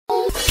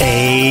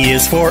A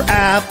is for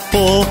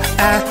apple,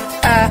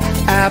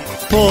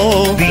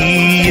 apple. B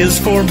is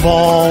for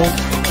ball,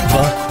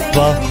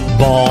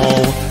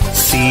 ball.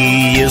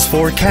 C is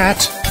for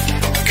cat,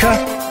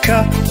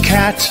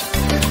 cat.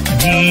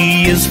 D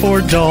is for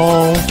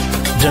doll,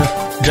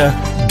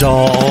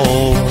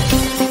 doll.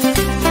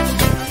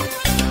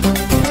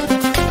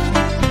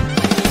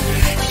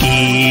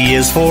 E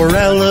is for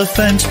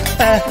elephant,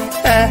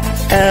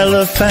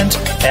 elephant.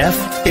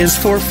 F is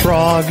for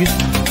frog,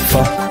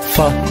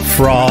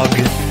 frog.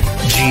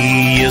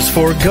 G is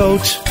for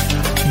goat,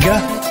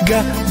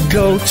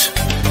 goat.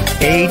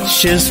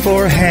 H is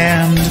for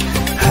hand,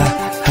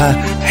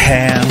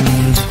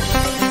 hand.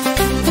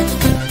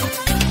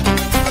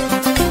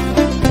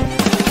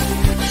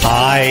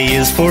 I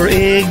is for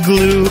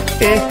igloo,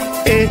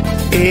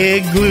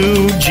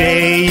 igloo.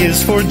 J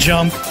is for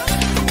jump,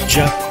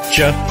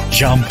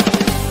 jump.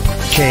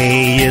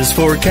 K is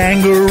for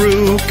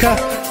kangaroo,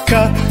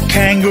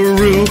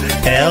 kangaroo.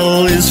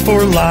 L is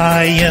for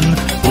lion,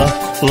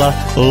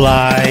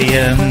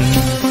 lion.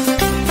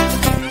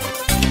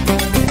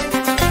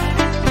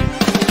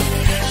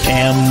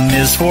 M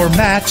is for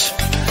mat,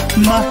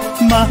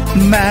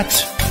 mat.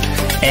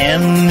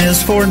 N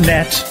is for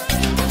net,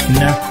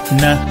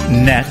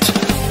 net.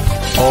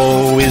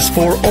 O is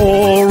for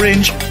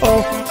orange,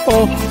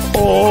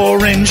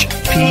 orange.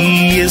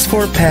 P is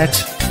for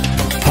pet,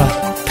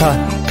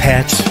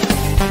 pet.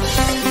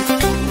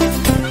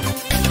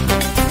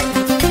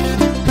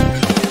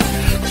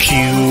 Q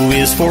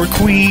is for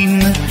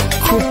queen,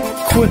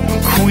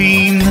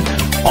 queen.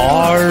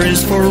 R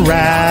is for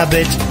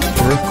rabbit,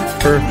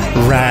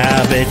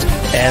 rabbit.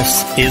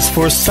 S is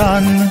for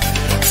sun,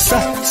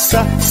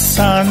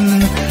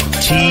 sun.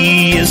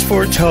 T is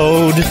for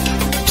toad,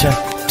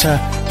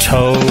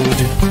 toad.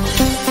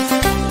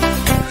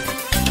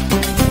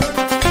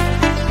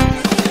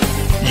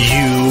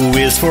 U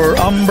is for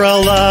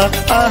umbrella,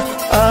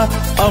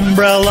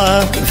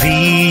 umbrella.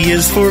 V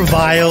is for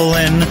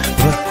violin,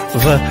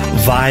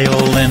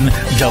 violin.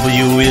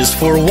 W is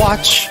for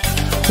watch,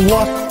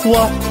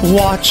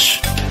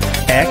 watch.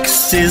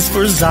 X is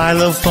for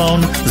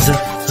xylophone,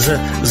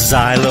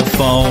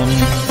 xylophone.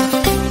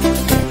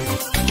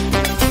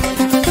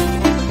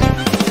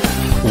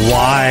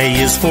 Y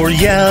is for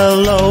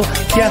yellow,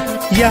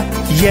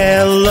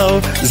 yellow.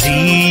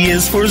 Z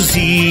is for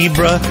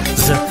zebra,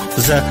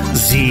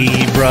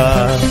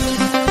 zebra.